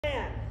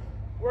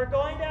we're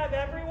going to have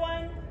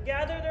everyone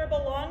gather their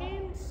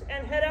belongings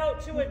and head out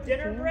to a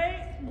dinner break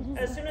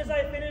as soon as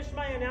I finish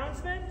my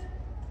announcement.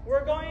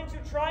 We're going to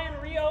try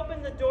and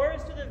reopen the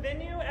doors to the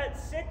venue at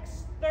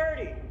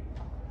 6:30.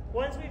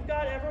 Once we've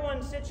got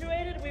everyone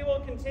situated, we will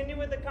continue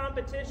with the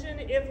competition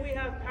if we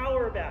have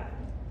power back.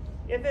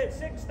 If at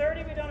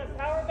 6:30 we don't have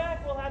power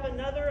back, we'll have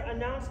another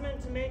announcement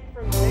to make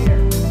from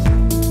there.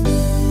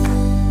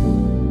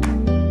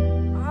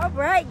 All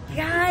right,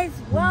 guys,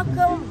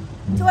 welcome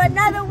to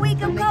another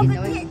week of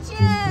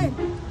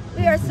competition.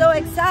 We are so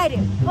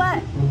excited,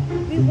 but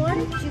we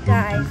wanted you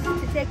guys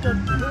to take a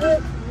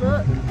good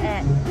look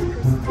at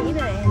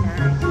Christina and I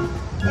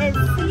and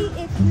see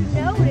if you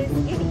notice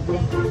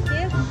anything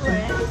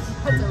different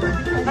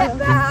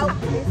about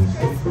Miss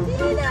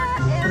Christina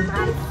and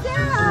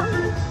myself.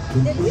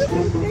 If you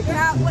can figure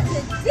out what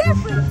the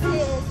difference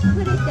is,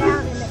 put it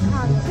down in the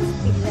comments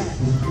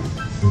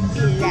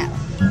below.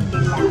 We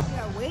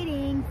are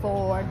waiting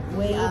for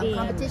the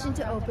competition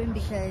to open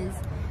because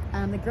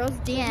the girls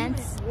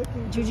dance.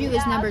 Juju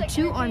is number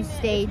 2 on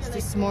stage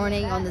this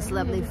morning on this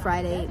lovely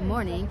Friday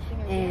morning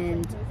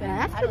and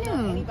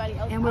afternoon.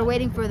 And we're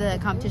waiting for the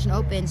competition to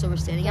open, so we're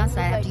standing outside.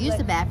 I have to use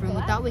the bathroom.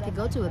 We thought we could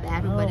go to a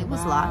bathroom, but it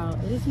was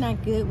locked. It's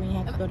not good when you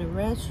have to go to the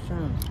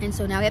restroom. And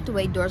so now we have to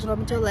wait. Doors will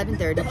open until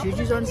 11:30.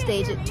 Juju's on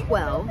stage at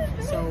 12.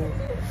 So,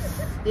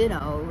 you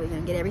know, we're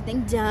going to get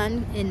everything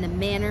done in the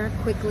manner,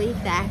 quickly,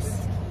 fast.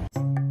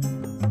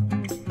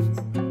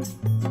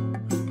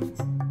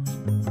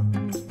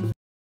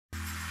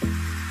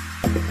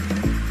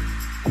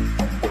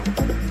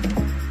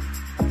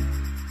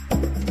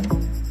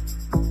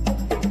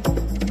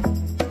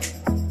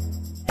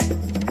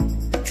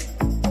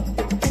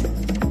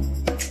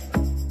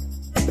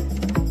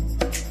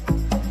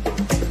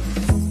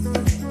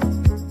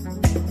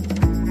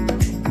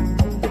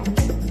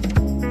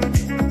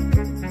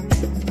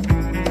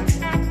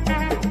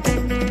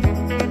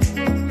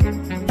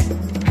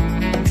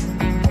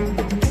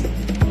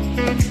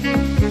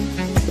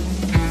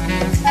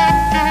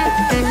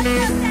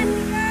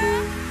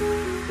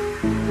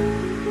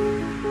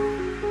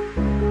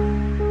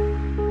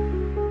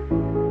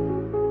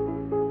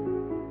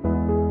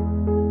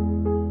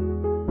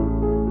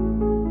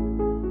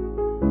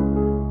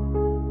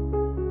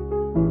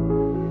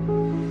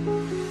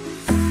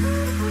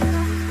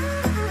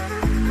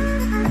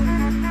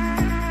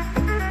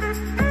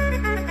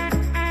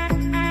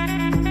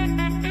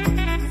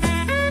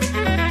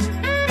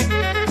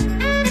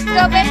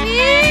 Go,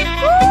 baby!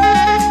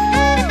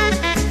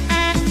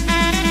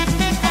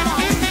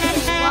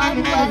 One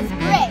was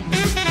great.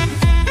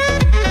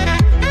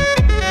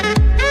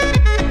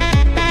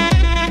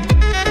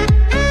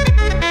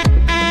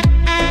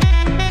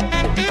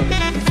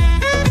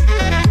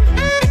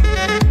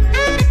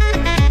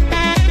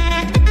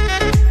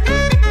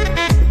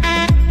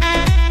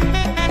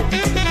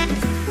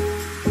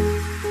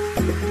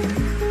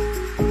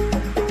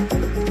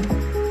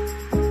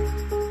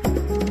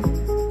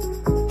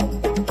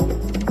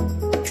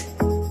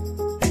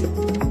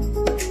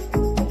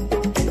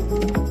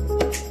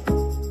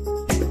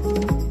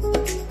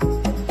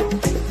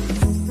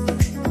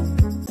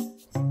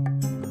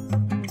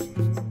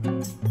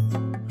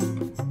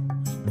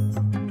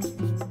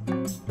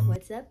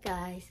 What's up,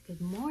 guys?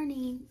 Good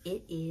morning.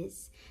 It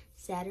is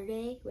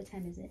Saturday. What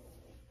time is it?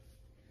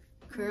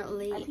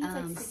 Currently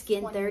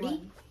skin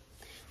 30.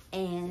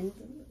 And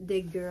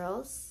the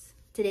girls,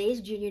 today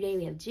is junior day.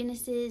 We have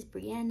Genesis,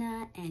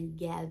 Brianna, and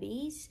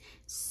Gabby's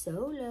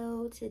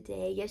solo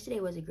today. Yesterday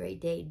was a great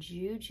day.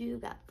 Juju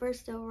got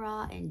 1st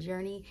overall and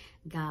Journey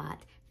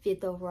got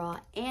 5th overall,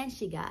 and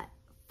she got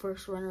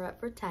 1st runner-up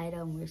for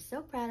title, and we're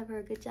so proud of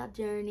her. Good job,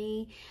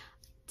 Journey.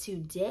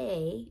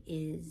 Today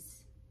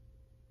is,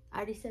 I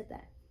already said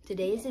that.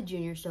 Today is the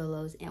junior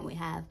solos, and we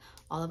have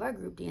all of our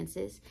group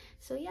dances.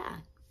 So yeah,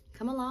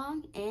 come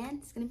along, and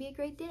it's gonna be a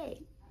great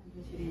day.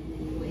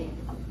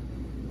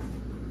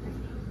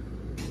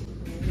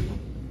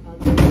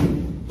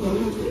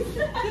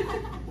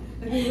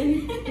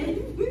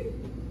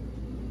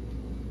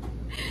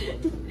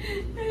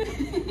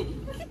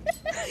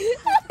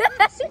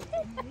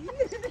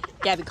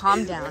 Gabby,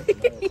 calm down.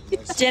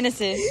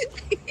 Genesis.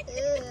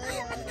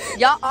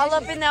 Y'all all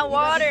up in that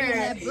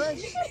water.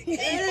 She's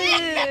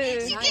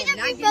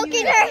gonna be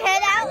poking her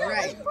head out.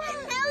 Right.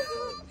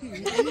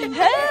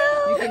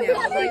 Help!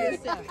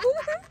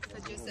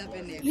 Put yourself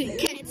in there.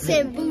 Cats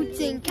and boots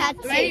and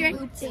cats and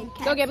boots and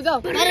cats. Go, Gabby, go.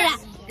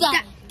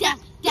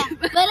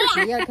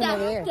 You come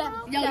over here.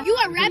 Yo, you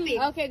are rapping.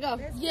 Okay, go.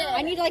 Yeah.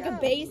 I need like a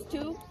bass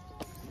too.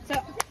 So,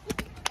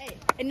 hey,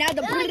 and now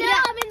the. Now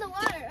I'm in the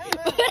water.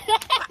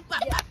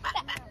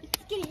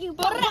 Get you.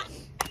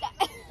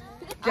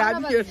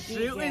 Gabby, your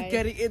shoe is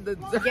getting in the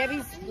dirt.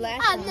 Gabby's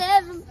laughing. I've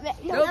never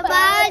met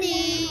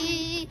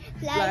nobody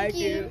like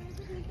you.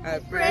 A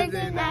friend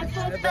and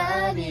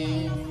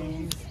nobody.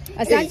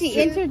 Asante,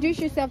 introduce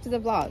yourself to the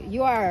vlog.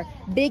 You are our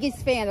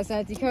biggest fan,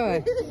 Asante. Come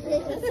on.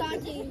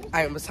 Asante.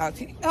 I am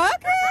Asante.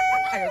 Okay.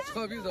 I am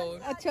 12 years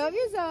old. 12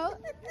 years old.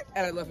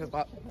 And I love hip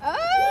hop. Oh.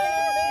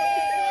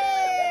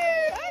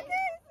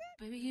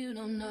 Baby,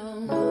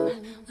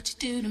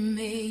 do to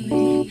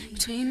me.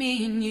 Between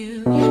me and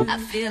you, I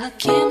feel a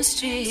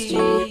chemistry.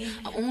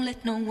 I won't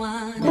let no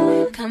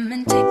one come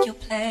and take your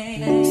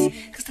place.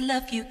 Cause the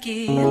love you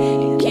give,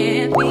 it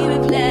can't be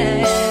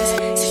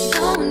replaced. See,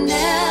 no one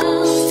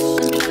else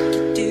can do what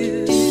you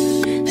do.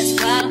 That's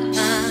why I don't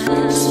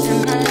mind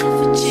spend my life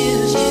with you.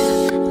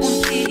 I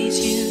wanna please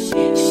you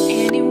in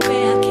any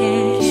way I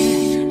can.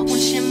 I wanna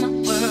share my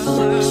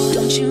world,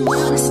 don't you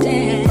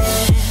understand?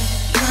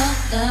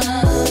 Your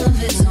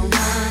love is a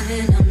one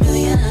in a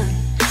million.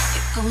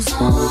 It goes on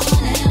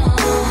and on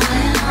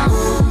and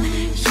on.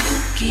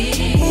 You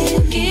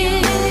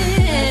give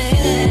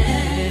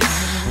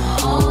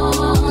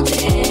all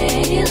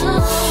day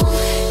long.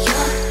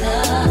 Your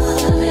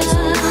love is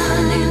a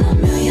one in a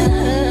million.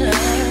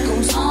 It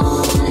goes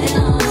on and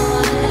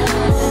on and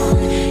on.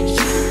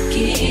 You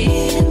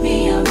give me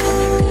a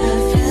really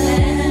good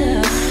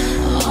feeling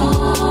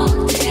all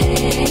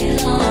day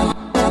long.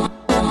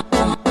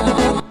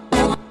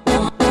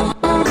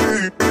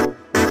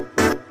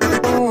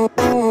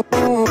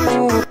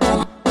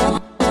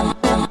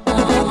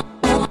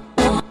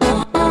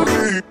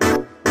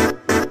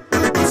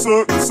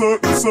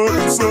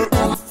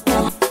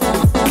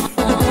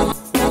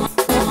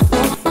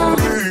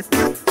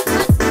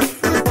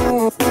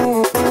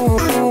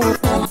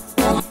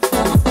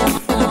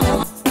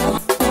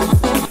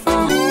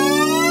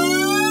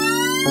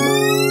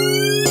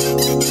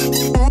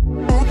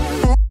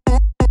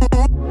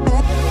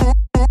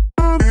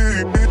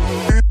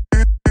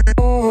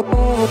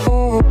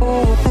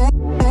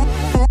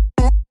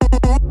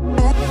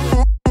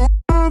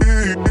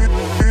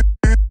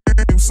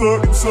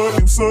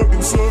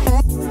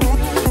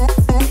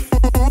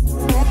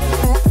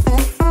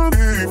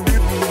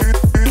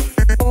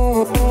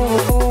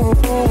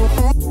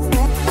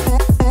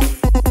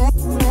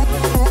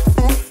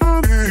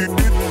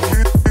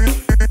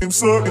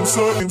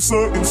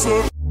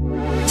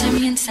 Turn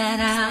me inside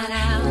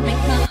out,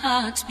 make my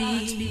heart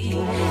beat.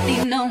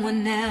 Leave no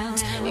one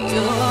else, you're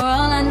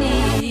all I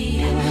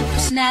need.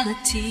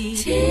 Personality,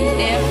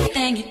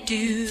 everything you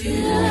do,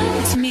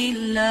 it's me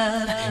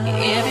love,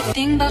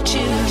 everything about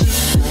you.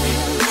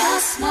 Your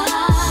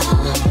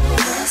smile,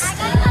 your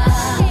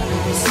style,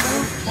 so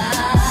fly.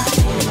 I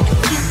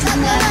can't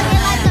deny,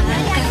 I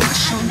got a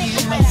crush on you,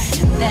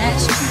 and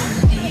that's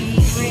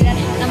truly.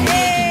 I'm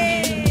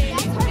begging you,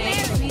 you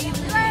make me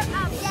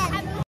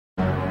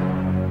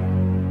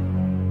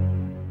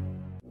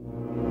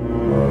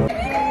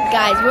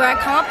Guys, we're at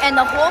comp and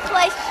the whole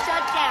place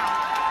shut down.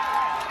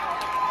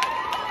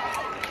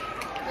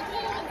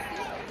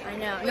 I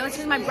know. No, it's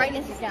because my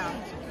brightness is down.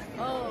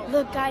 Oh.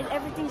 Look, guys,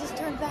 everything just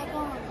turned back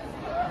on.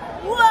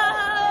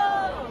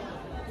 Whoa!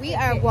 We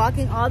are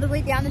walking all the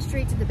way down the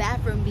street to the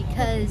bathroom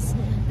because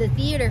the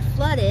theater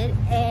flooded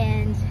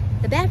and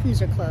the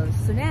bathrooms are closed.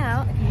 So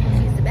now, if you want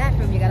to use the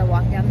bathroom, you gotta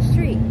walk down the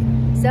street.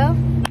 So,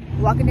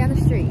 walking down the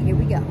street, here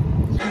we go.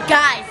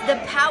 Guys, the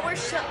power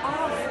shut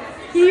off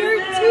here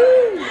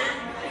too.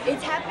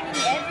 It's happening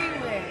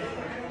everywhere.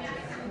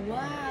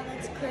 Wow,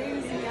 that's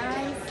crazy,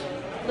 guys.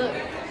 Look,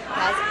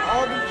 guys,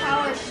 all the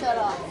power shut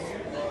off.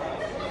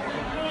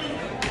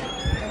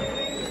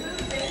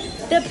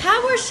 The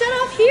power shut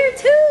off here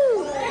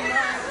too.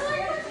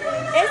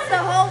 It's the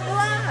whole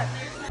block.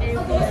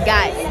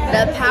 Guys,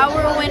 the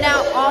power went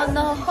out on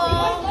the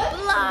whole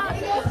block.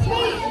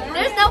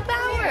 There's no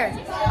power.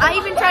 I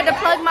even tried to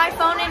plug my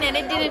phone in and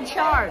it didn't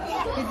charge.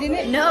 It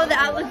didn't? No, the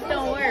outlets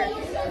don't work.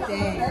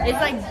 Dang.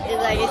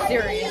 It's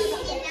serious.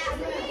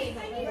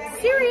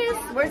 Serious?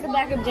 Where's the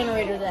backup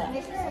generator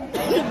then?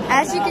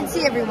 As you can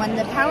see, everyone,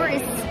 the power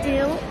is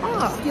still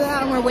off. Still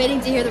out, and we're waiting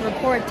to hear the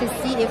report to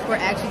see if we're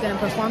actually going to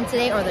perform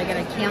today or they're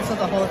going to cancel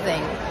the whole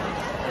thing.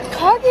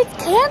 Car gets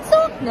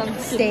canceled? No,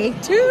 Stay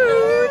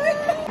tuned.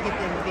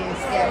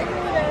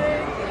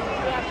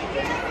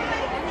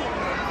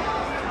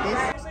 We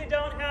actually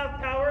don't have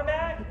power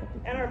back,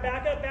 and our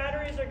backup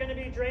batteries are going to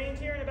be drained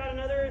here in about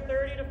another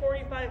 30 to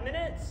 45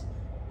 minutes.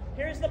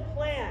 Here's the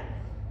plan.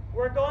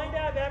 We're going to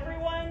have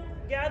everyone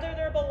gather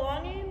their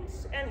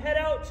belongings and head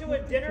out to a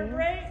dinner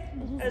break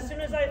as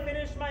soon as I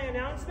finish my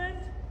announcement.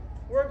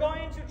 We're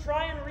going to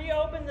try and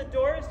reopen the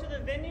doors to the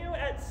venue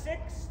at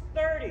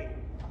 6:30.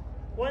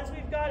 Once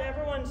we've got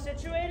everyone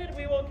situated,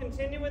 we will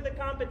continue with the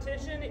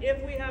competition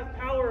if we have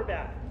power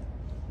back.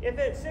 If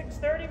at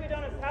 6:30 we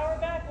don't have power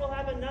back, we'll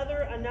have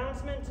another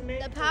announcement to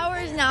make. The power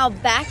is now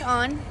back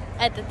on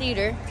at the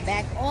theater.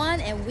 Back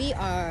on, and we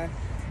are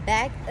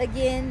back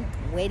again,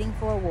 waiting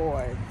for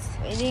awards.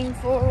 Waiting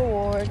for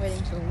awards.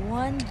 Waiting for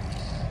one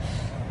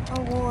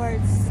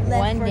awards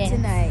left for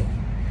tonight.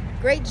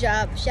 Great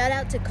job. Shout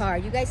out to Car.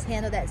 You guys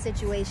handled that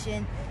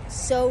situation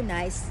so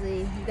nicely.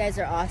 You guys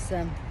are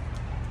awesome.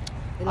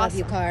 We love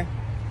you, Car.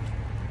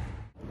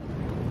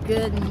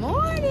 Good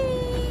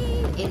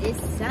morning. It is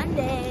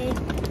Sunday,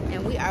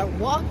 and we are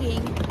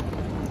walking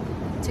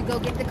to go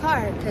get the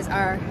car because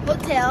our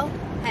hotel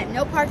had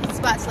no parking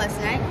spots last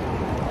night.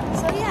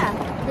 So yeah,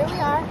 here we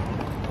are,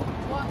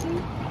 walking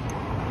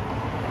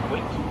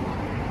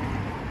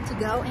to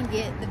go and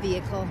get the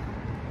vehicle.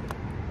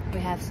 We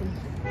have some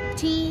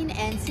teen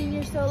and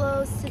senior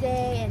solos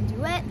today and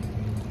duet.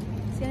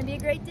 It's gonna be a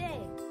great day.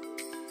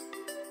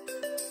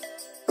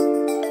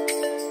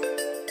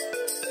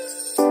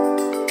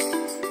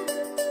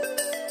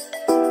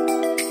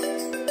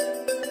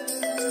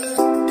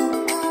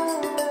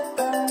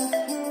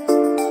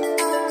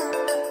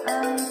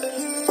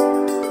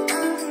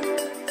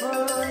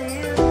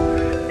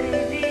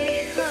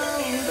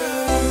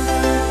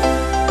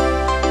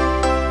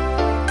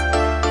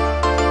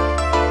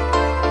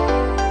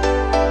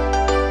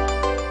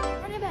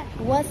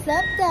 What's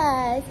up,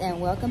 guys, and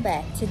welcome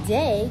back.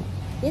 Today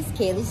is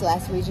Kaylee's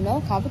last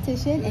regional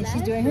competition, and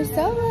she's doing her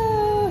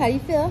solo. How do you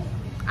feel?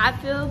 I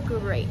feel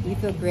great. You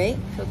feel great?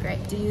 I feel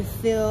great. Do you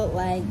feel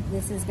like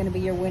this is going to be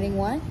your winning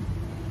one?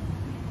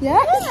 Yeah?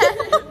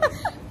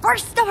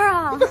 First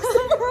overall.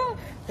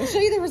 We'll show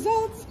you the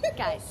results.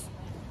 Guys,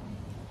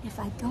 if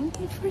I don't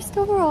get first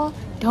overall,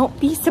 don't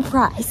be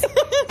surprised.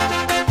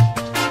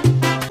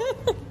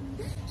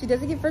 She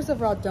doesn't get first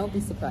overall, don't be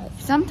surprised.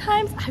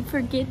 Sometimes I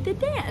forget the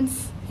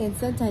dance. And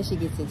sometimes she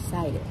gets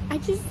excited.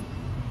 And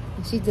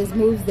She does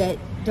moves that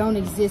don't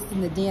exist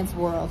in the dance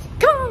world.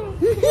 go!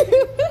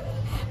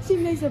 She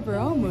makes up her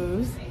own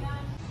moves.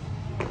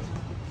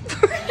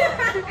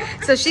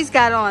 So she's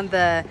got on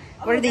the,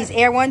 what are these,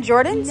 Air One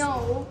Jordans?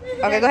 No.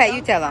 Okay, go ahead,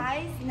 you tell them.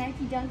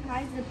 Nike Dunk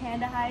Highs, the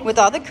Panda Highs. With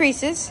all the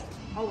creases.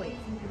 Oh, wait.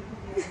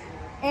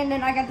 And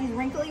then I got these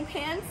wrinkly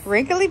pants.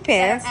 Wrinkly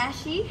pants. That are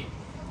ashy.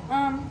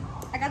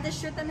 I got this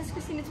shirt that Miss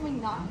Christina's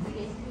wearing not.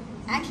 Okay.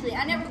 Actually,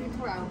 I never looked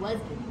where I was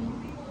getting.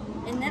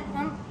 And then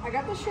I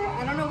got this shirt.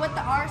 I don't know what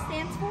the R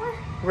stands for.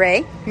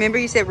 Ray. Remember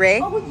you said Ray?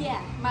 Oh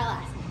yeah, my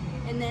last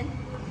name. And then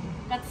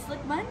got the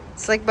slick bun.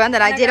 Slick bun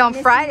that I did got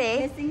on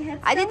Friday. missing head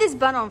I did stuff. this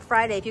bun on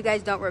Friday, if you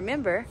guys don't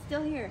remember.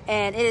 Still here.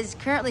 And it is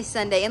currently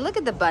Sunday. And look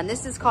at the bun.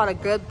 This is called a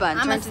good bun.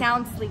 I'm Turn a to-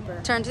 sound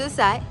sleeper. Turn to the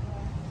side.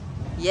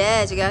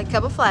 Yes, you got a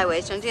couple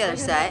flyaways. Turn to the other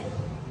side.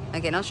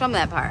 Okay, don't show them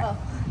that part. Oh.